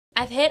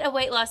I've hit a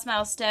weight loss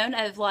milestone.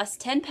 I've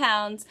lost 10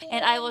 pounds,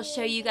 and I will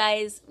show you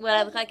guys what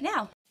I look like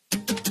now.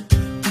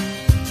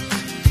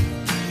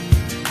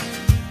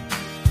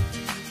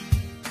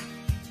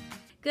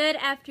 Good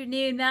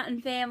afternoon, Mountain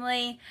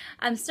Family.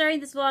 I'm starting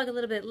this vlog a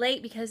little bit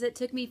late because it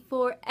took me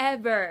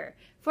forever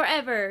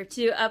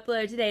to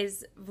upload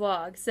today's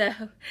vlog. So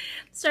I'm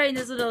starting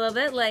this a little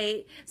bit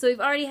late. So we've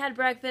already had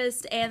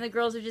breakfast and the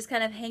girls are just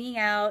kind of hanging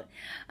out.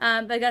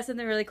 But I got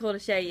something really cool to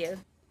show you.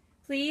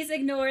 Please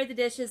ignore the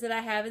dishes that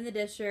I have in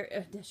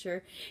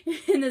the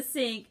in the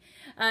sink.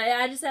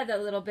 I just have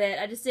that little bit.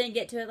 I just didn't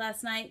get to it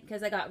last night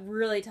because I got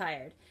really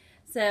tired.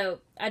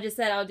 So I just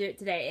said I'll do it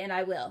today, and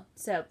I will.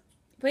 So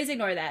please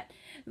ignore that.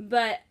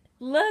 But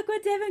look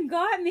what Devin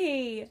got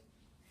me.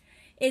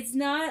 It's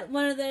not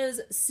one of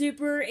those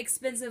super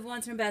expensive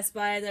ones from Best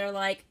Buy that are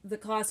like the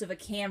cost of a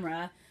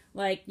camera,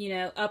 like, you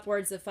know,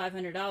 upwards of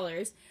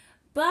 $500.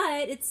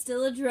 But it's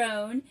still a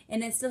drone,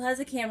 and it still has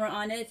a camera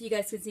on it, if you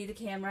guys can see the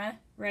camera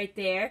right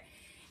there.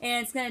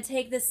 And it's going to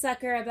take this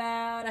sucker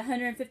about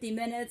 150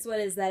 minutes. What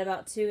is that,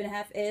 about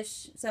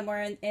 2.5-ish,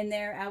 somewhere in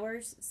there,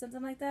 hours,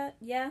 something like that?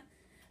 Yeah?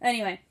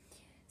 Anyway,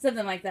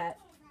 something like that.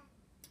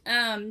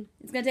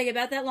 It's going to take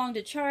about that long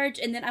to charge,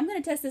 and then I'm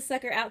going to test this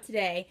sucker out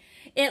today.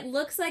 It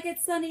looks like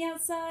it's sunny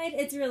outside.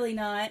 It's really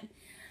not.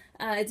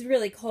 It's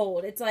really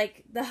cold. It's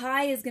like the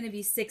high is going to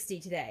be 60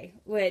 today,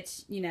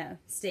 which, you know,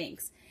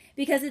 stinks.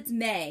 Because it's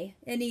May.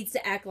 It needs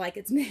to act like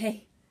it's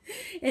May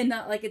and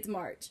not like it's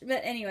March.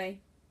 But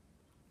anyway,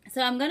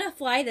 so I'm going to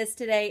fly this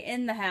today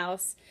in the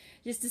house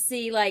just to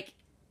see, like,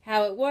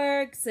 how it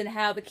works and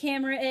how the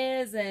camera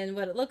is and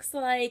what it looks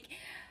like.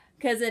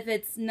 Because if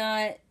it's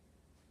not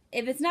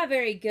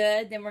very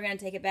good, then we're going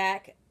to take it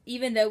back,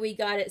 even though we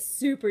got it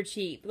super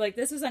cheap. Like,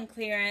 this was on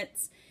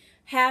clearance,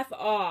 half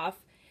off,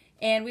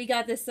 and we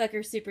got this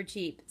sucker super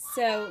cheap.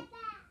 So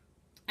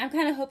I'm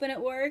kind of hoping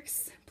it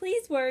works.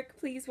 Please work,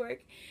 please work.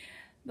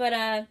 But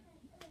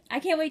I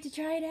can't wait to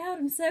try it out.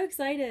 I'm so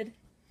excited.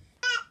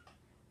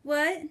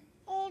 What?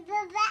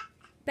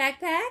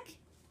 Backpack?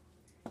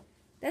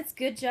 That's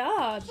good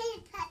job.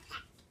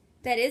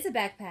 That is a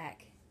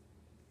backpack.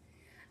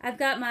 I've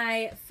got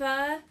my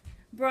pho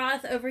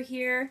broth over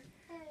here.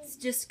 It's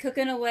just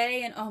cooking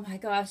away, and oh my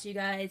gosh, you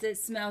guys, it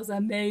smells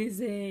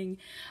amazing.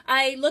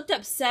 I looked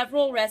up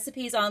several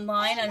recipes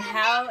online on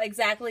how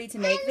exactly to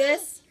make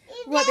this.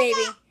 What,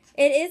 baby?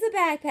 It is a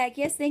backpack.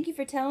 Yes, thank you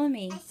for telling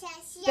me.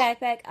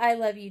 Backpack, I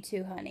love you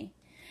too, honey.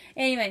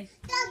 Anyway,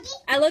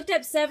 I looked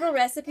up several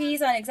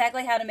recipes on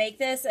exactly how to make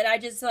this, and I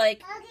just,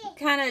 like,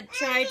 kind of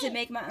tried to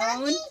make my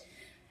own.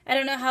 I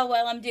don't know how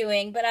well I'm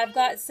doing, but I've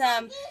got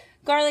some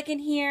garlic in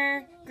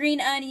here, green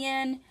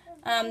onion,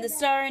 the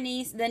star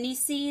anise, the anise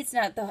seeds,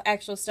 not the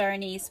actual star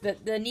anise,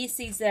 but the anise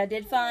seeds that I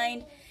did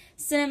find,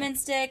 cinnamon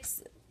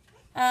sticks,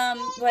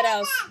 what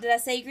else? Did I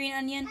say green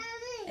onion?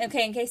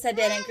 Okay, in case I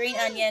didn't, green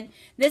onion.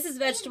 This is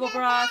vegetable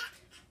broth.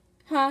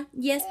 Huh?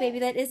 Yes, baby,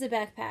 that is a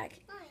backpack.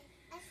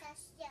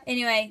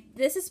 Anyway,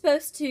 this is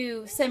supposed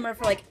to simmer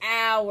for like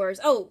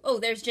hours. Oh,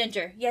 there's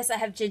ginger. Yes, I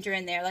have ginger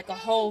in there, like a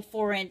whole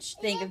 4-inch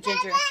thing of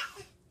ginger.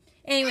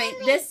 Anyway,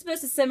 this is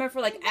supposed to simmer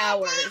for like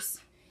hours.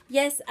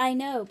 Yes, I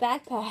know,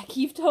 backpack.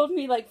 You've told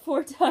me like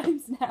 4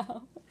 times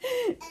now.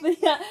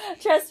 But yeah,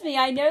 trust me,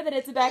 I know that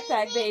it's a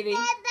backpack, baby.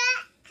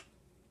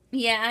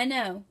 Yeah, I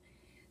know.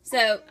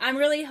 So, I'm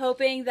really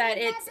hoping that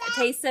it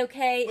tastes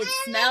okay. It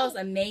smells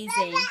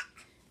amazing.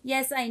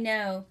 Yes, I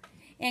know.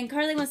 And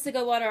Karlie wants to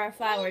go water our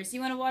flowers. You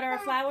want to water our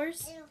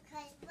flowers?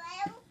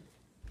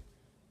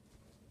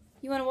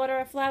 You want to water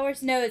our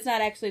flowers? No, it's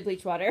not actually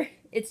bleach water.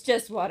 It's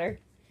just water.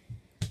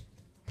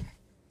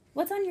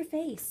 What's on your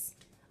face?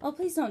 Oh,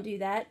 please don't do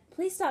that.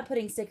 Please stop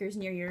putting stickers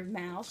near your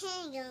mouth.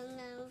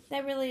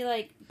 That really,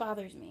 like,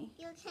 bothers me.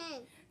 You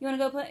can. You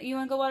want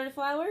to go water the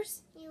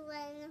flowers? You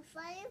want the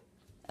fire?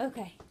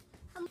 Okay.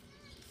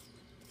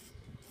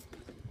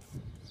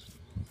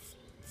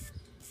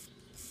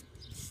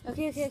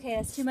 Okay.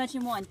 That's too much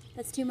in one.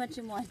 That's too much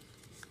in one.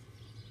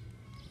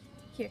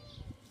 Here.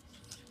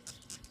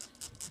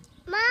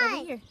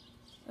 Mine.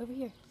 Over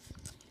here.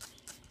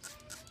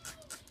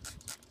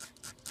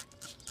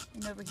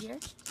 And over here.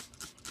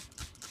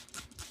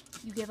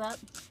 You give up?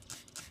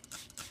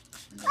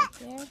 And right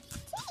there.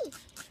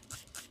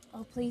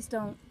 Oh, please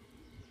don't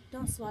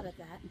swat at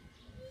that.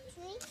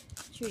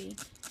 Tree.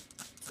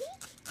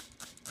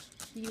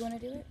 Do you want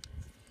to do it?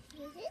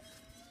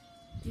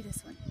 Do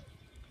this one.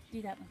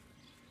 Do that one.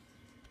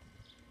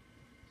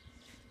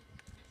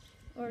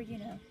 Or, you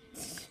know,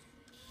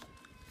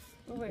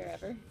 or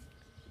wherever.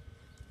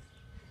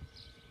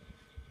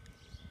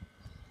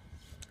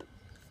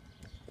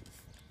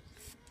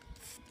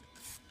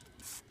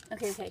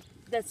 Okay.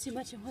 That's too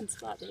much in one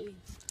spot, baby.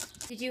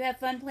 Did you have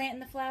fun planting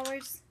the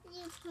flowers?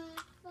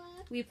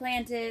 We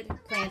planted.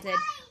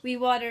 We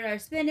watered our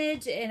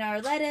spinach and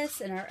our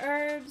lettuce and our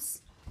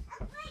herbs.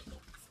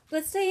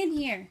 Let's stay in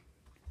here.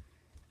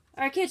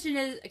 Our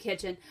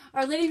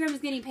Our living room is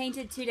getting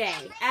painted today.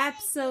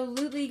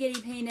 Absolutely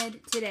getting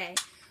painted today.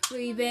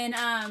 We've been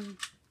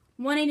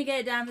wanting to get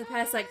it done for the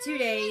past like 2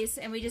 days,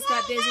 and we just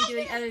got busy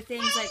doing other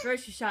things like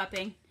grocery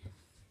shopping.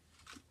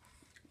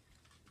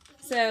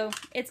 So,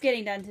 it's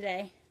getting done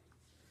today.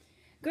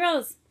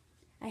 Girls,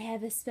 I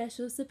have a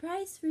special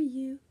surprise for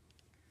you.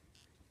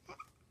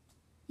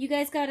 You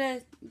guys got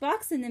a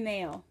box in the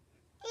mail.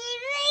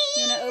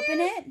 You want to open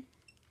it?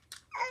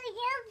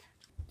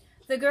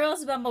 The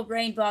girls' Bumble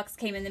Brain Box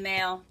came in the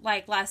mail,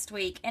 like, last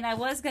week. And I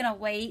was going to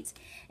wait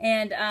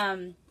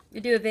and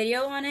do a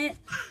video on it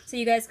so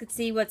you guys could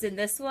see what's in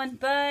this one.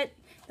 But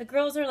the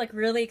girls are, like,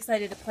 really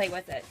excited to play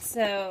with it.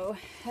 So,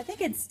 I think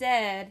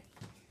instead...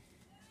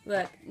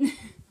 Look.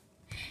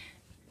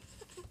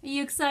 Are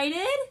you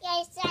excited?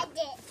 Yes, I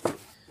did.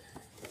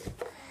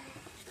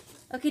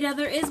 Okay, now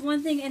there is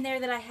one thing in there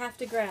that I have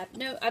to grab.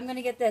 No, I'm going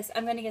to get this.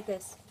 I'm going to get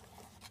this.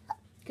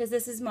 Because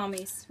this is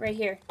Mommy's right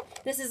here.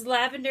 This is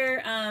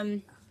lavender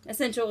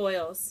essential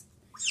oils.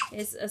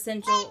 It's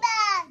essential.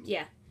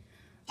 Yeah.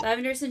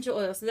 Lavender essential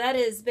oil. So that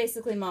is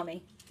basically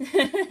Mommy.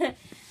 I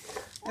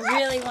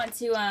really want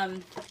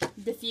to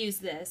diffuse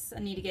this. I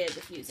need to get a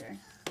diffuser.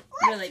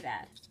 Really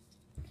bad.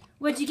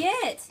 What'd you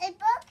get? A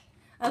book.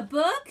 A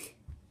book?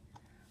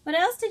 What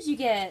else did you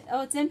get?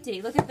 Oh, it's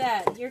empty. Look at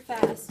that. You're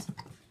fast.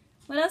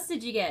 What else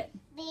did you get?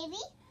 Baby.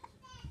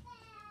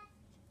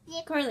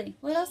 Karlie,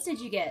 what else did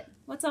you get?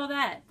 What's all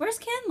that? Where's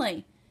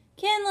Kinley?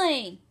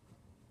 Kinley!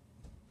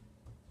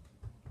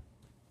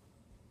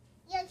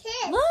 Your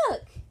kid.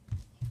 Look!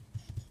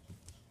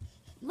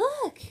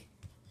 Look!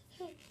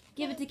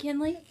 Give it to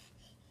Kinley.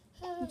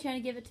 You trying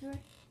to give it to her?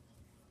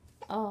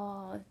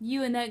 Oh,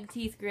 you and that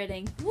teeth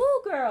gritting. Woo,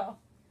 girl!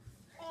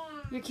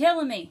 You're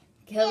killing me.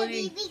 Killing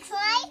me. Your baby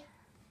cry?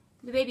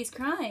 The baby's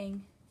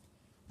crying.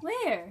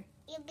 Where?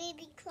 Your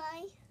baby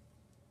cry?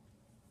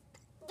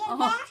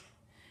 Oh.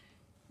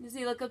 Does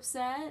he look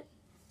upset?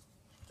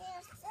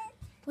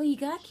 What you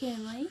got,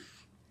 Kinley?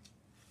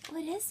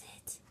 What is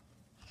it?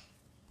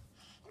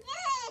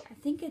 I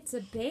think it's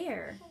a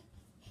bear.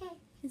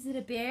 Is it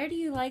a bear? Do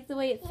you like the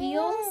way it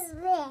feels?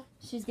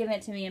 She's giving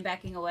it to me and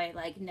backing away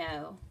like,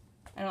 no.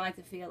 I don't like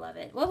the feel of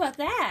it. What about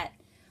that?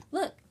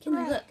 Look,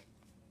 Kinley, look.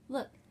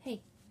 Look,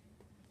 hey.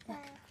 Look.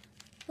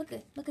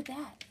 Look at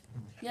that.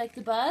 You like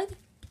the bug?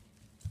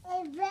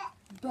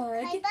 Bug?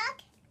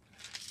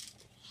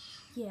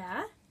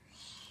 Yeah.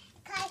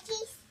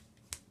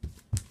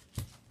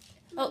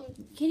 Oh,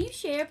 can you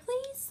share,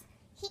 please?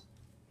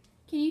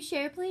 Can you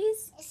share,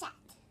 please?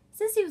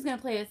 Sissy was going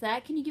to play with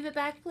that. Can you give it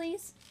back,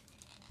 please?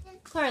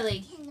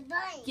 Karlie,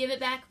 give it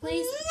back,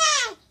 please.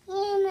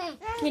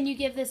 Can you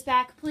give this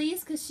back,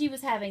 please? Because she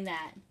was having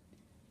that.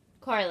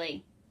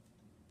 Karlie,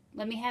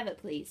 let me have it,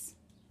 please.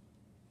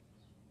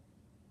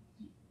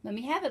 Let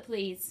me have it,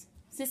 please.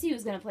 Sissy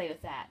was going to play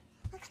with that.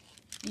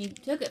 You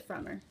took it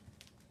from her.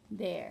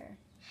 There.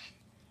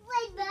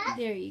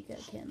 There you go,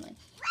 Kinley.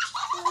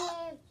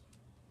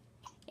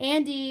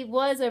 Andi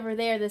was over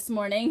there this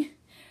morning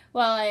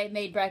while I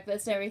made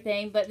breakfast and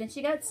everything, but then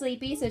she got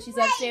sleepy, so she's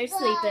upstairs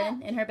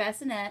sleeping in her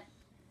bassinet.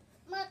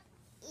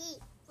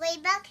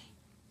 Ladybug?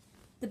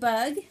 The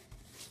bug?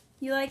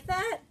 You like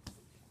that?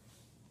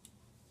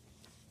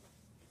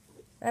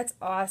 That's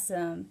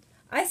awesome.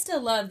 I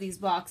still love these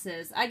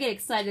boxes. I get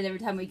excited every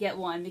time we get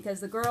one because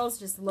the girls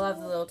just love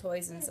the little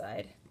toys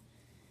inside.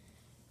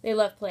 They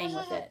love playing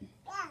with it.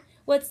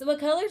 What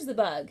color's the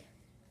bug?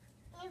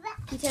 Can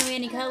you tell me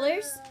any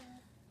colors?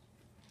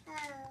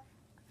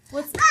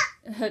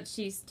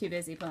 She's too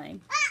busy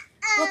playing.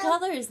 What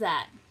color is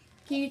that?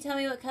 Can you tell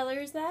me what color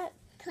is that?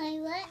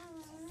 What?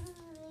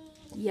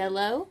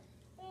 Yellow.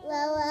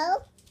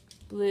 Yellow.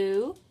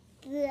 Blue.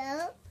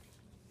 Blue.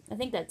 I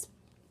think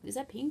is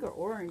that pink or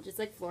orange? It's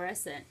like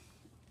fluorescent.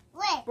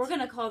 Red. We're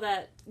gonna call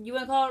that. You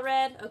wanna call it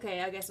red?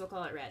 Okay, I guess we'll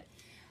call it red.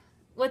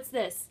 What's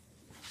this?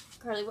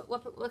 Karlie,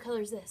 what color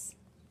is this?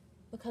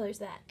 What color is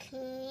that?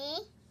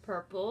 Pink.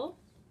 Purple.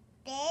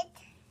 Red.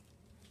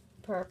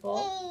 Purple.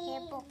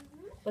 Purple.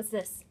 What's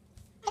this?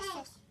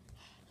 Purple.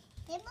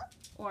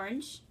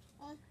 Orange.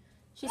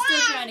 She's still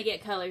trying to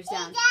get colors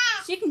down.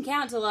 She can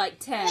count to like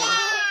 10.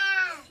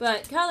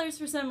 But colors,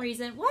 for some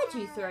reason, why'd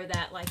you throw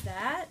that like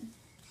that?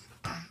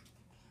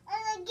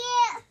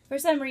 For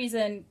some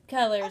reason,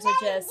 colors are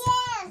just,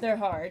 they're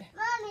hard.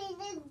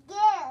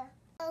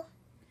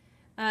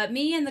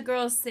 Me and the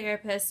girls'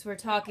 therapists were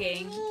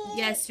talking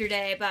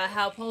yesterday about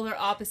how polar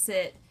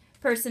opposite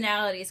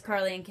personalities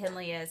Karlie and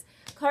Kinley is.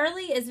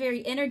 Karlie is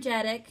very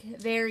energetic,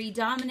 very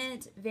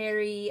dominant,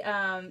 very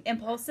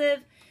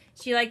impulsive.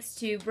 She likes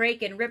to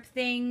break and rip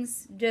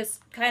things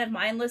just kind of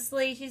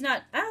mindlessly.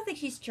 I don't think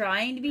she's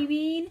trying to be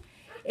mean.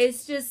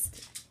 It's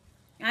just,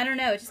 I don't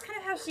know, it's just kind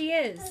of how she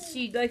is.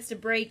 She likes to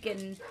break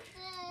and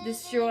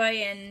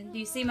destroy, and do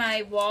you see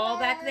my wall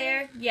back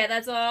there? Yeah,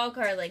 that's all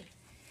Karlie.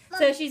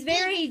 So she's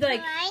very,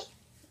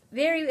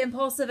 very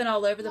impulsive and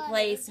all over the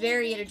place,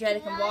 very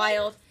energetic and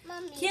wild.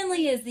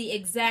 Kinley is the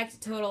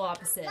exact total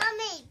opposite.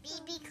 Mommy,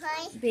 baby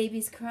crying.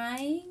 Baby's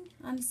crying?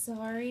 I'm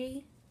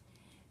sorry.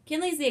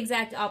 Kinley's the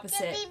exact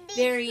opposite.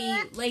 Very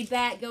laid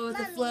back, go with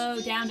the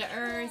flow, down to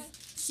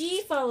earth.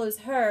 She follows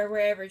her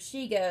wherever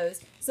she goes.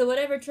 So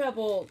whatever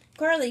trouble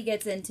Karlie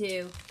gets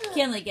into,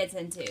 Kinley gets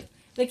into.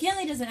 But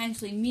Kinley doesn't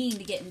actually mean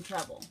to get in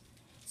trouble.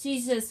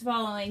 she's just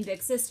following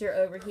Big Sister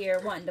over here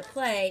wanting to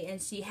play,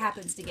 and she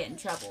happens to get in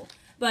trouble.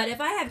 But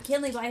if I have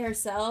Kinley by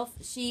herself,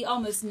 she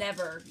almost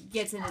never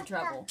gets into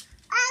trouble.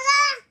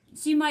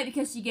 She might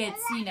because she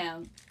gets, you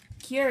know,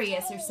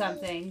 curious or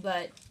something,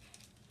 but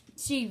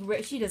she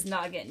does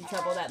not get in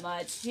trouble that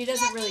much. She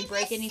doesn't really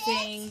break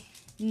anything.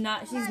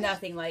 She's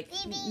nothing like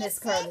Miss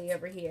Karlie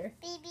over here.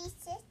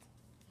 Babysit.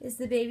 Is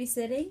the baby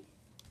sitting?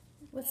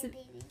 What's the?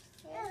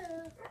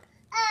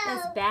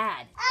 That's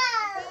bad.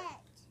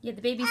 Yeah,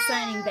 the baby's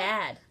signing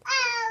bad.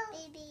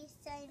 Baby's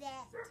signing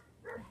bad.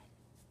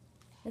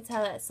 That's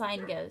how that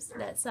sign goes.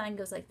 That sign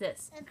goes like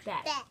this.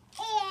 Bad.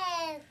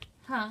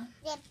 Huh?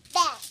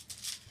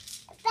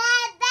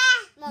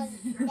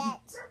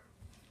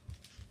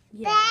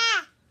 Yeah.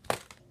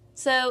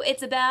 So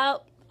it's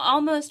about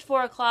almost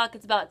 4 o'clock.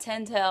 It's about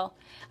 10 till.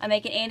 I'm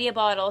making Andi a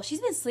bottle.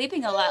 She's been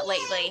sleeping a lot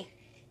lately.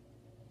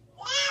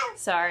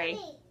 Sorry.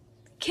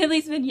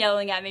 Kinley's been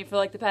yelling at me for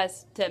like the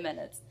past 10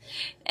 minutes.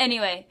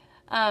 Anyway,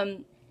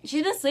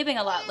 she's been sleeping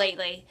a lot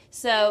lately.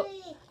 So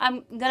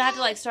I'm going to have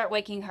to like start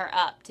waking her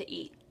up to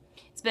eat.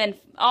 It's been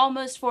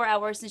almost 4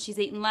 hours since she's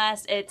eaten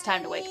last. It's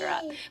time to wake her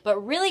up.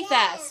 But really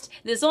fast.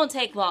 This won't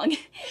take long.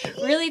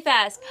 Really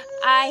fast.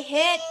 I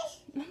hit...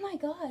 Oh my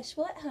gosh,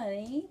 what,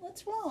 honey?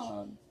 What's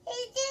wrong?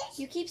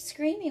 You keep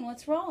screaming.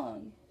 What's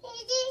wrong?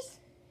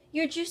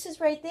 Your juice is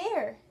right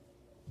there.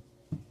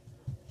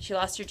 She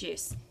lost her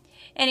juice.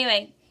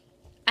 Anyway,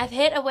 I've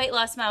hit a weight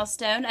loss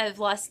milestone. I've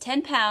lost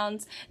 10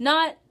 pounds.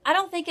 I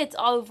don't think it's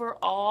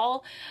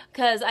overall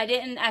because I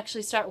didn't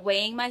actually start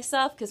weighing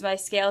myself because my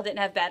scale didn't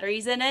have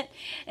batteries in it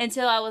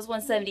until I was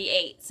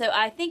 178. So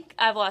I think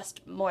I've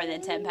lost more than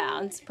 10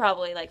 pounds,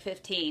 probably like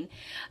 15.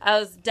 I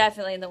was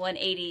definitely in the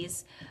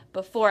 180s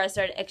before I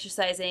started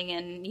exercising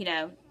and, you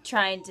know,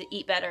 trying to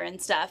eat better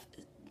and stuff.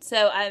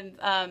 So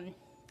I'm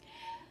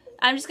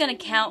just going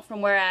to count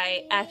from where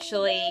I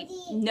actually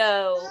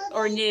know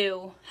or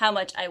knew how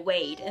much I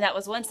weighed. And that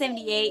was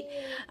 178.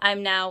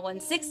 I'm now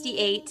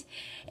 168.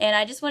 And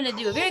I just wanted to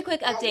do a very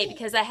quick update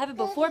because I have a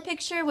before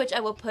picture, which I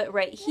will put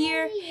right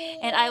here.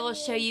 And I will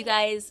show you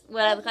guys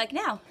what I look like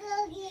now.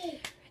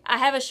 I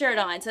have a shirt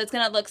on, so it's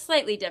going to look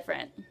slightly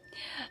different.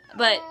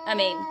 But, I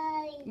mean,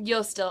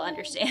 you'll still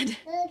understand.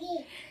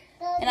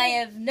 And I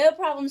have no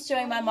problem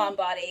showing my mom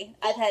body.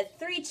 I've had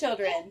 3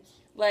 children.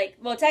 Like,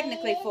 well,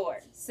 technically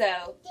 4.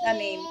 So, I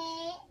mean,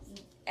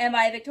 am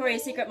I a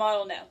Victoria's Secret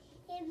model? No.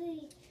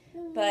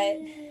 But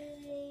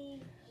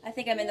I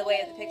think I'm in the way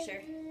of the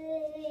picture.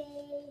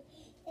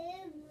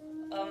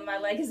 Oh, my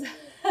leg is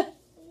I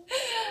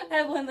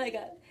have one leg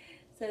up.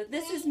 So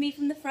this is me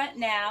from the front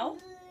now.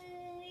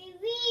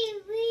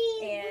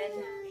 And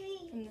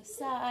from the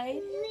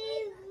side.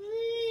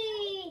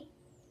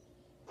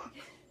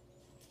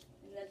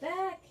 In the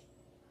back.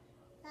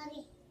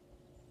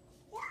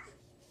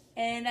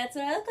 And that's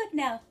what I look like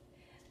now.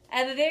 I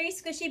have a very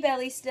squishy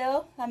belly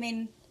still. I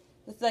mean,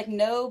 with like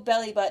no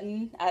belly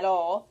button at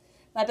all.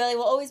 My belly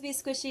will always be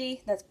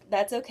squishy.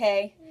 That's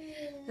okay.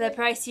 The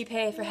price you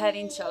pay for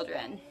having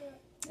children.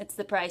 It's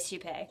the price you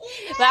pay.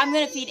 But I'm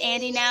going to feed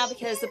Andi now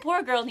because the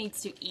poor girl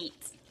needs to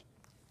eat.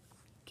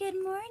 Good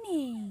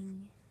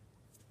morning.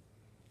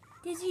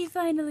 Did you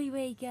finally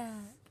wake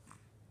up?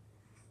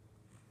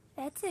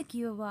 That took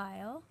you a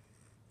while.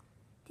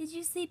 Did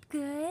you sleep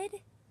good,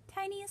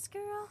 tiniest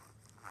girl?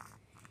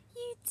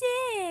 You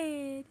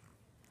did.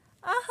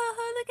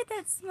 Oh, look at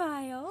that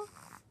smile.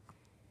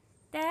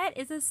 That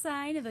is a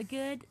sign of a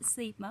good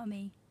sleep,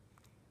 Mommy.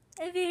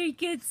 A very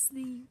good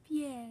sleep,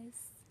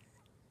 yes.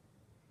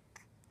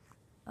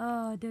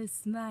 Oh, those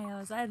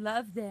smiles. I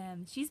love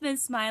them. She's been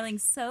smiling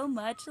so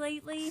much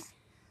lately.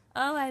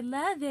 Oh, I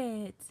love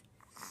it.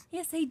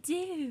 Yes, I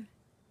do.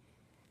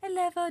 I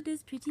love all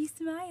those pretty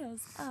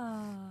smiles.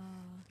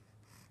 Oh,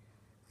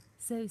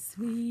 so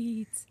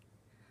sweet.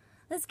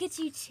 Let's get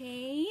you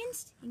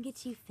changed and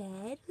get you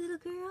fed, little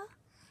girl.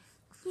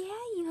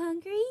 Yeah, you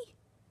hungry?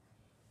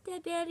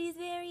 That belly is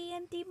very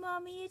empty,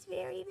 Mommy. It's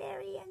very,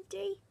 very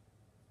empty.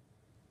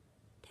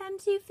 Time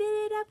to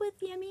fill it up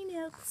with yummy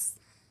milks.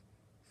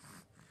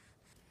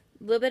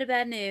 A little bit of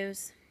bad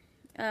news.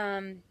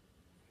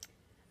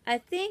 I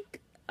think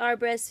our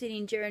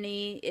breastfeeding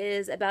journey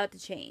is about to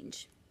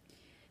change.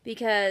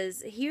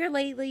 Because here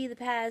lately, the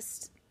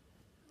past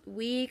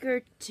week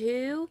or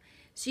 2,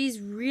 she's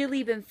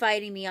really been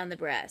fighting me on the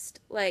breast.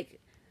 Like,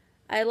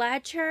 I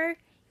latch her,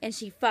 and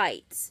she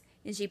fights.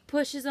 And she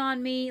pushes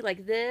on me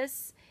like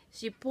this.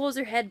 She pulls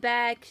her head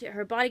back.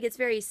 Her body gets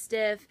very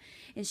stiff.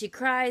 And she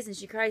cries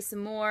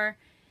some more.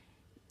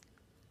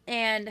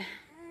 And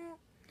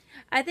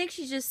I think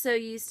she's just so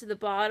used to the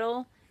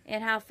bottle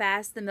and how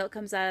fast the milk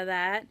comes out of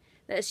that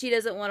she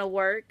doesn't want to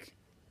work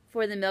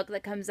for the milk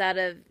that comes out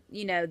of,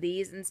 you know,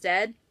 these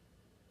instead.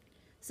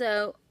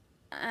 So,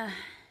 I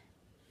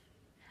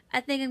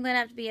think I'm going to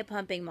have to be a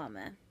pumping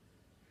mama.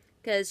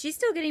 Because she's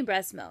still getting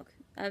breast milk.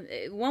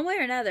 One way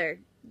or another,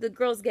 the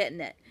girl's getting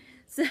it.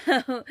 So,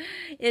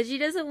 if she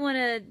doesn't want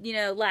to, you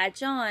know,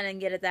 latch on and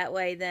get it that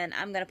way, then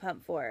I'm going to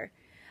pump for her.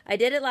 I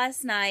did it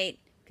last night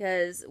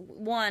because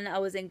 1, I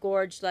was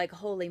engorged like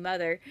holy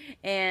mother,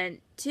 and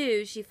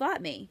 2, she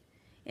fought me.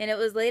 And it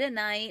was late at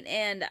night,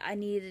 and I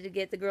needed to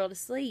get the girl to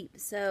sleep.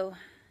 So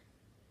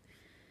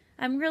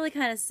I'm really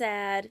kind of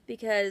sad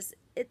because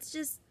it's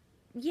just,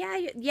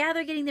 yeah,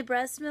 they're getting the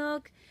breast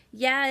milk.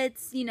 Yeah,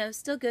 it's, you know,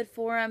 still good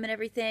for them and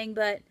everything,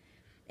 but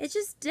it's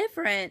just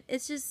different.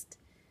 It's just,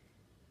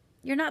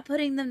 you're not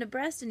putting them to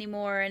breast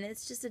anymore, and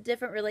it's just a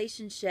different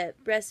relationship,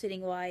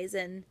 breastfeeding-wise,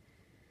 and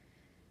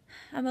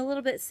I'm a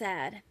little bit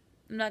sad.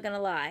 I'm not going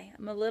to lie.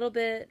 I'm a little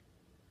bit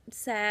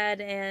sad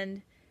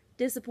and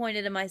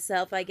disappointed in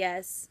myself, I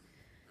guess,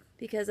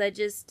 because I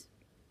just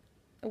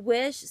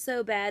wish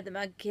so bad that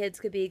my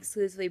kids could be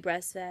exclusively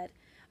breastfed.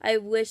 I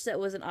wish that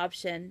was an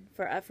option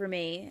for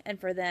me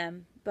and for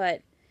them,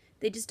 but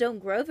they just don't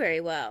grow very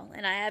well,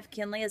 and I have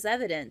Kinley as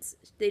evidence.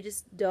 They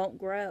just don't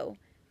grow.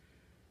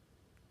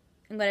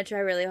 I'm going to try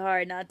really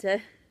hard not to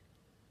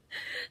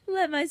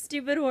let my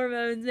stupid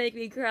hormones make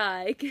me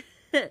cry.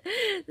 This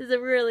is a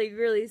really,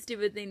 really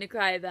stupid thing to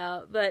cry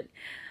about, but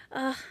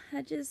I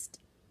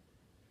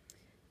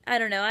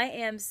don't know. I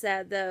am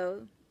sad,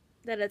 though,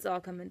 that it's all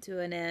coming to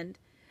an end.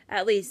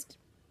 At least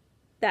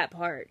that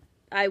part.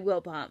 I will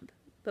pump,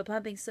 but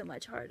pumping's so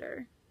much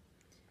harder.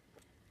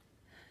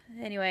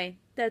 Anyway,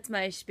 that's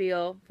my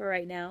spiel for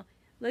right now.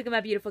 Look at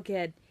my beautiful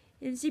kid.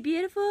 Isn't she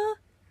beautiful?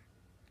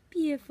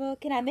 Beautiful.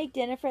 Can I make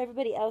dinner for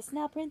everybody else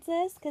now,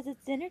 princess? Because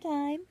it's dinner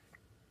time.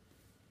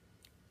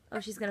 Oh,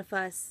 she's going to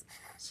fuss.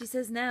 She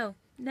says no.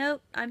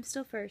 Nope, I'm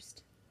still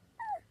first.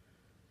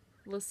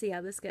 We'll see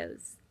how this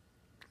goes.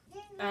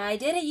 I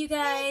did it, you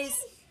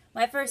guys.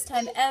 My first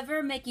time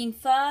ever making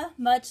pho,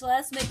 much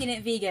less making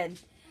it vegan.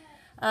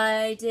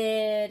 I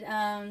did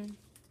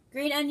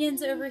green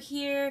onions over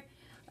here.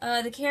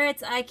 The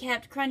carrots I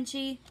kept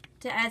crunchy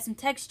to add some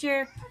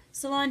texture.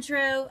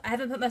 Cilantro. I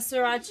haven't put my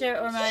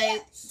sriracha or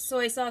my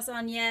soy sauce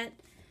on yet.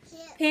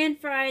 Pan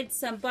fried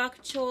some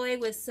bok choy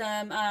with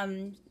some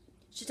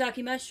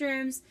shiitake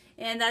mushrooms.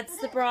 And that's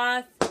the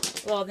broth.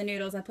 Well, the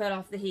noodles I put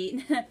off the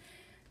heat.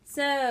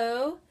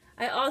 So,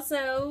 I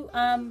also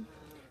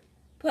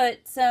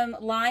put some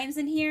limes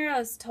in here. I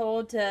was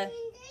told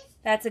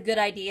that's a good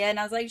idea.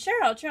 And I was like,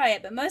 sure, I'll try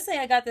it. But mostly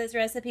I got this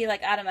recipe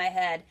like out of my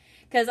head,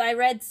 because I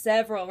read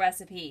several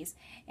recipes,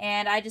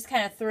 and I just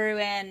kind of threw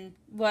in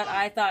what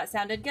I thought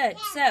sounded good.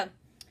 So,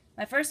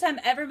 my first time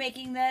ever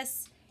making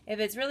this. If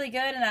it's really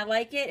good and I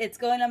like it, it's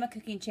going on my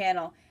cooking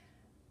channel.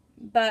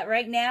 But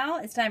right now,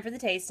 it's time for the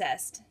taste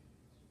test.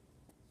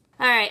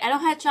 Alright, I don't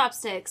have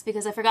chopsticks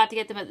because I forgot to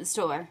get them at the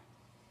store.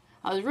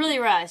 I was really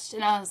rushed,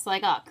 and I was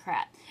like, oh,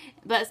 crap.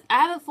 But I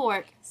have a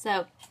fork,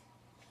 so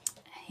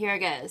here it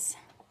goes.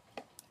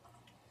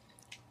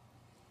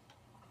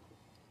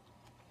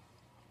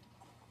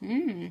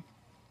 Mmm.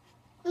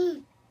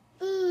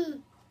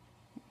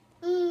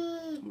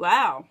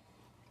 Wow.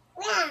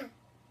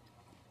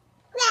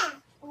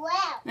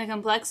 The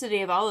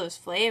complexity of all those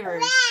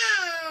flavors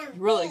is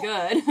really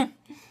good.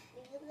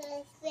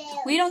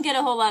 We don't get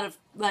a whole lot of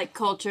like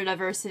culture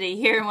diversity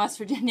here in West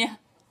Virginia.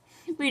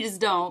 We just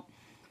don't.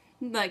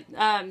 Like,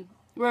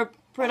 we're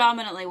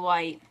predominantly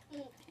white.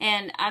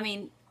 And, I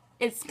mean,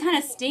 it's kind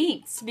of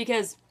stinks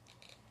because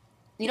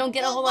you don't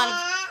get a whole lot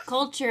of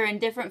culture and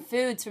different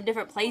foods from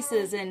different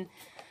places, and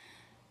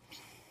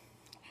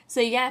so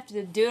you have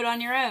to do it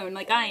on your own,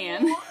 like I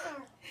am.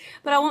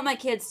 But I want my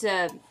kids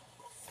to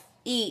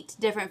eat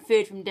different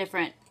food from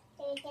different,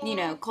 you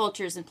know,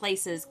 cultures and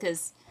places,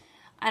 because,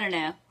 I don't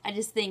know, I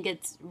just think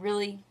it's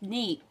really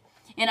neat.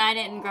 And I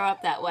didn't grow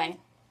up that way.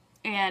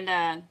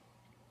 And,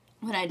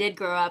 when I did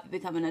grow up and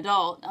become an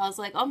adult, I was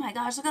like, oh my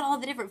gosh, look at all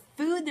the different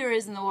food there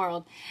is in the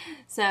world.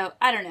 So,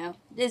 I don't know.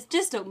 It's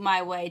just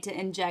my way to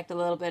inject a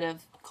little bit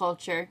of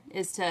culture,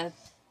 is to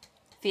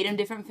feed them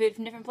different food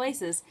from different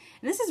places.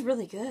 And this is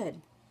really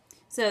good.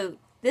 So,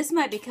 this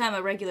might become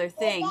a regular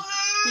thing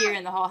here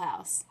in the Hall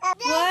House.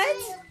 What?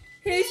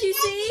 Who'd you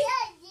see?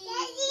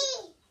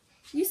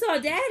 You saw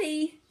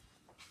Daddy?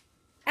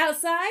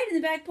 Outside in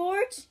the back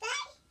porch?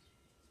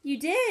 You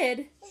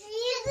did?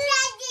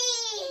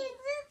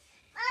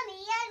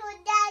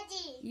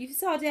 You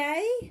saw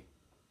Daddy?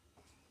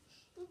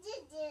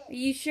 Are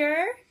you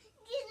sure?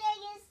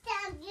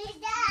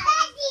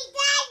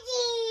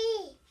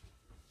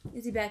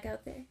 Is he back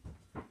out there?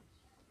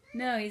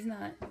 No, he's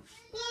not.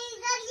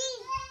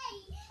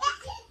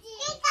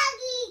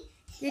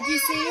 Did you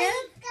see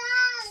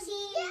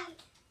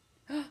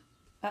him?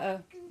 Uh-oh.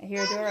 I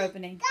hear a door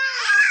opening.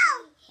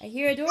 I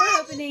hear a door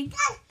opening.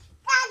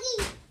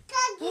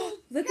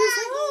 Look who's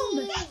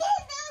home.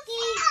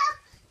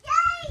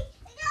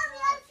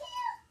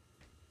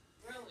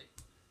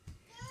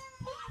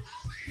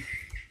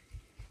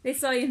 They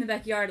saw you in the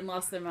backyard and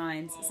lost their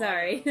minds.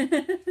 Sorry.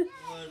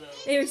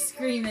 They were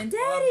screaming,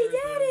 Daddy,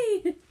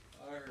 Daddy!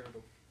 I heard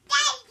them.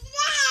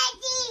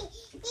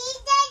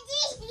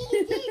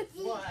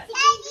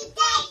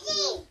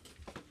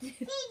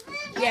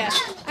 Yeah,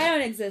 I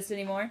don't exist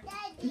anymore.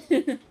 Mommy,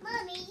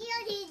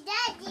 you need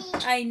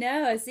Daddy. I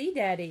know, I see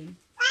Daddy.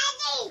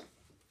 Daddy!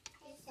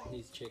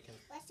 He's chicken.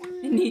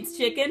 He needs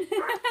chicken.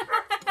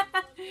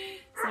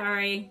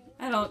 Sorry,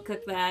 I don't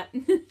cook that.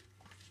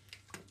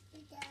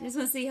 I just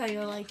want to see how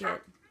you'll like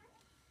it.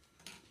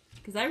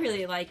 Because I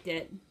really liked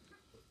it.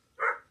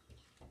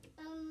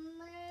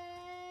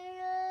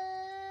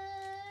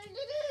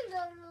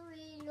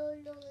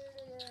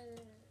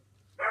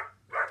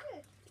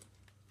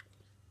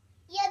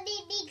 Yeah,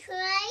 baby,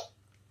 cry.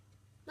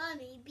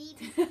 Mommy,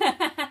 baby.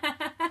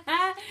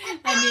 I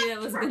knew that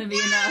was going to be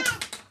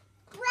enough.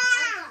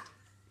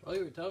 Well,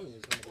 you were telling me it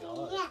was going to be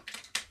hot.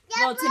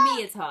 Well, to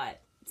me it's hot.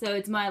 So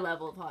it's my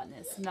level of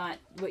hotness, not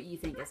what you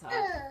think is hot.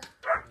 Okay.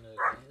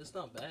 It's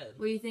not bad.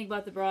 What do you think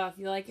about the broth?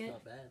 You like It's it?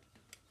 not bad.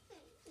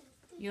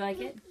 You like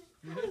it?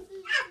 It's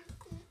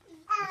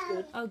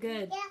good. Oh,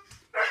 good.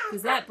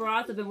 Because that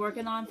broth I've been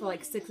working on for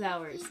like 6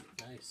 hours.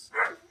 Nice.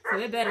 So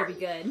it better be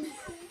good.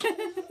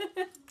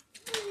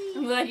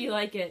 I'm glad you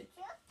like it.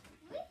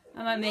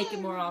 I might make it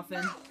more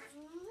often.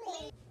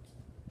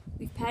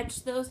 We've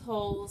patched those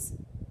holes.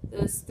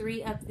 Those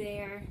 3 up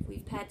there.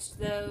 We've patched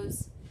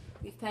those.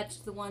 We've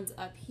patched the ones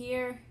up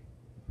here.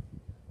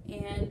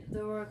 And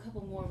there were a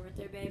couple more, weren't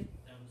there, babe?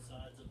 Down the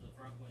sides of the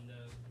front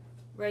window.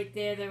 Right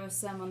there was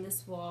some on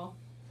this wall.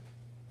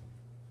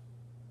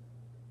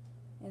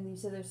 And you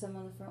said there's some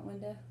on the front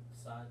window?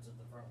 Sides of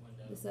the front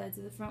window. The sides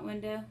of the front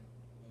window?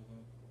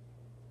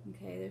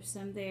 Okay, there's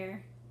some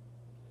there.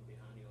 And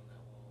behind you on that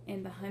wall.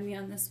 And behind me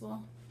on this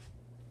wall?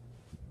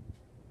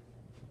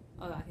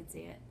 Oh, I can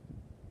see it.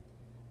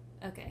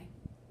 Okay.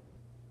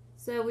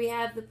 So we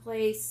have the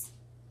place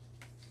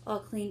all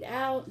cleaned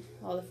out.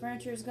 All the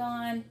furniture's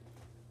gone.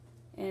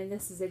 And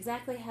this is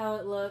exactly how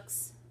it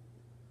looks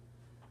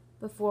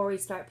before we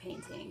start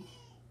painting.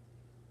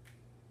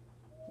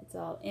 It's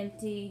all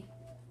empty.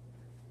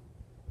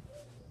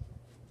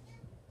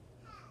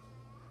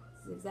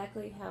 This is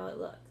exactly how it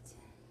looked.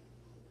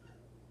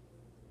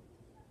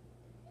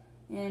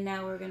 And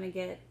now we're going to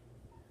get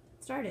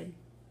started.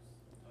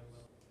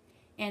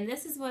 And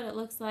this is what it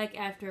looks like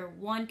after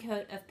 1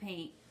 coat of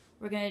paint.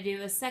 We're going to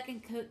do a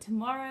 2nd coat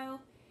tomorrow,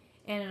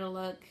 and it'll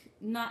look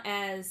not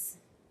as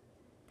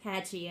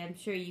patchy. I'm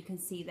sure you can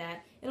see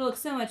that. It'll look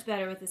so much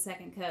better with the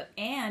 2nd coat,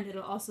 and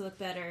it'll also look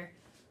better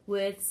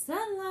with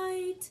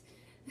sunlight.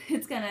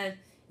 It's going to,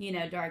 you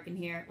know, darken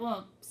here.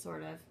 Well,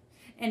 sort of.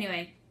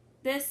 Anyway,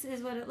 this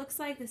is what it looks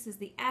like. This is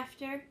the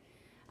after.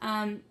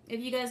 If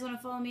you guys want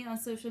to follow me on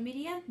social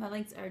media, my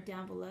links are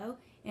down below.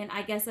 And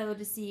I guess I will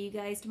just see you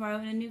guys tomorrow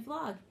in a new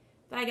vlog.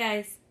 Bye,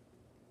 guys.